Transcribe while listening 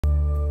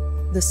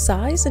The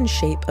size and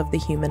shape of the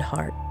human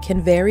heart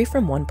can vary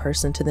from one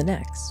person to the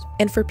next,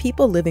 and for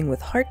people living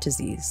with heart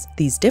disease,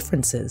 these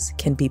differences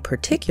can be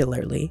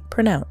particularly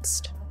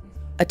pronounced.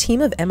 A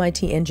team of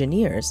MIT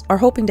engineers are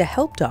hoping to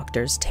help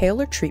doctors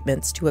tailor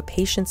treatments to a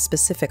patient's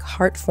specific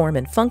heart form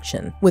and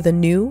function with a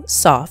new,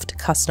 soft,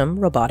 custom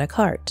robotic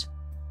heart.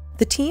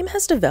 The team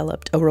has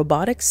developed a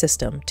robotic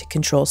system to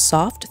control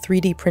soft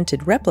 3D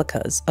printed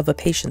replicas of a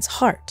patient's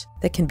heart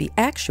that can be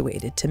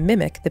actuated to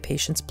mimic the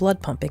patient's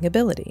blood pumping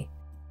ability.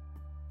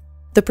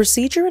 The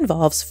procedure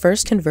involves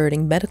first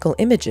converting medical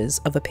images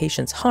of a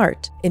patient's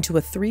heart into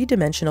a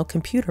three-dimensional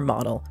computer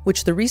model,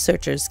 which the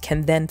researchers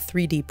can then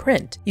 3D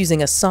print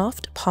using a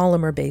soft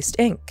polymer-based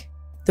ink.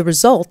 The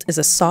result is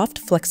a soft,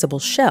 flexible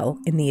shell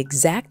in the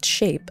exact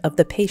shape of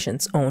the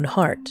patient's own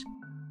heart.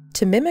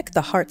 To mimic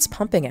the heart's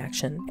pumping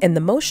action and the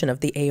motion of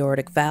the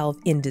aortic valve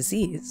in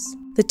disease,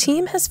 the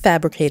team has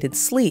fabricated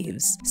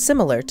sleeves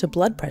similar to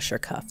blood pressure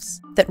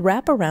cuffs that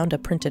wrap around a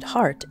printed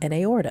heart and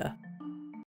aorta.